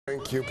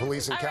Thank you.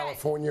 Police in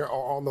California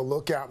are on the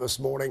lookout this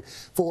morning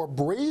for a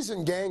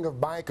brazen gang of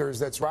bikers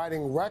that's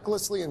riding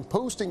recklessly and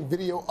posting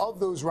video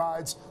of those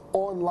rides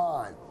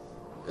online.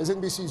 As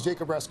NBC's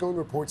Jacob Rascone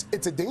reports,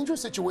 it's a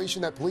dangerous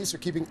situation that police are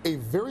keeping a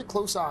very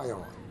close eye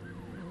on.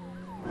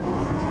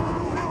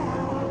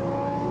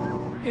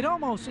 It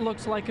almost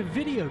looks like a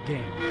video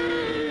game.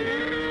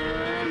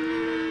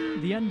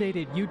 The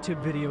undated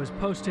YouTube video was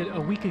posted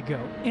a week ago.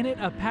 In it,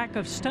 a pack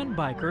of stunt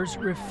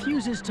bikers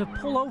refuses to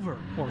pull over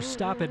or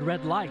stop at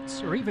red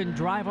lights or even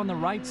drive on the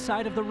right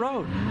side of the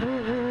road.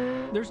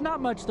 There's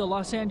not much the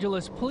Los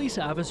Angeles police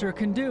officer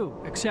can do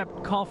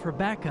except call for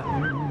backup.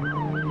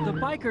 The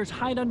bikers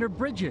hide under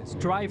bridges,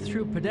 drive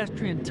through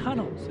pedestrian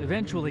tunnels,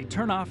 eventually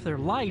turn off their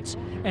lights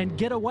and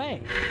get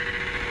away.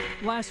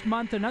 Last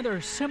month,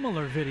 another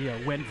similar video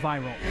went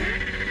viral.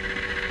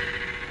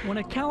 When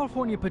a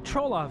California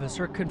patrol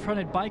officer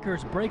confronted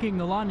bikers breaking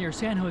the law near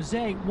San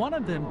Jose, one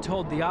of them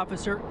told the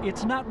officer,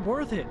 "It's not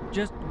worth it,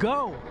 just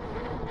go."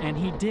 And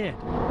he did.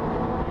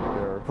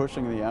 They're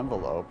pushing the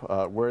envelope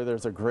where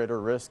there's a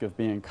greater risk of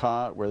being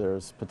caught, where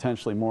there's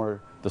potentially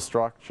more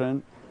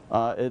destruction.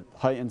 It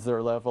heightens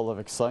their level of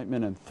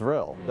excitement and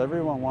thrill.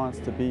 Everyone wants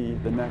to be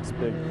the next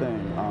big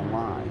thing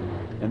online,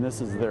 and this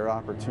is their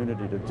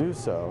opportunity to do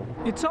so.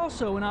 It's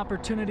also an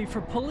opportunity for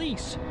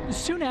police.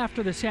 Soon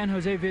after the San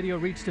Jose video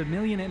reached 1.5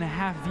 million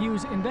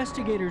views,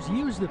 investigators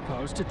used the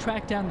post to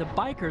track down the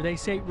biker they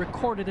say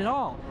recorded it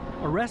all,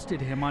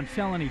 arrested him on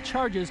felony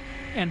charges,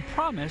 and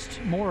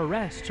promised more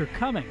arrests are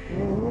coming.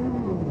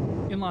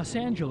 In Los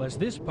Angeles,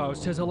 this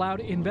post has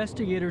allowed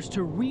investigators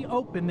to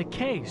reopen the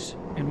case,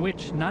 in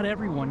which not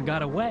everyone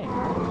got away.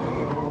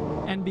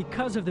 And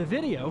because of the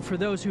video, for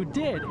those who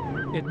did,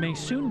 it may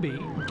soon be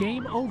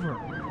game over.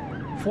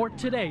 For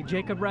Today,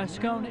 Jacob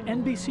Rascone,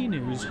 NBC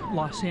News,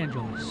 Los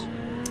Angeles.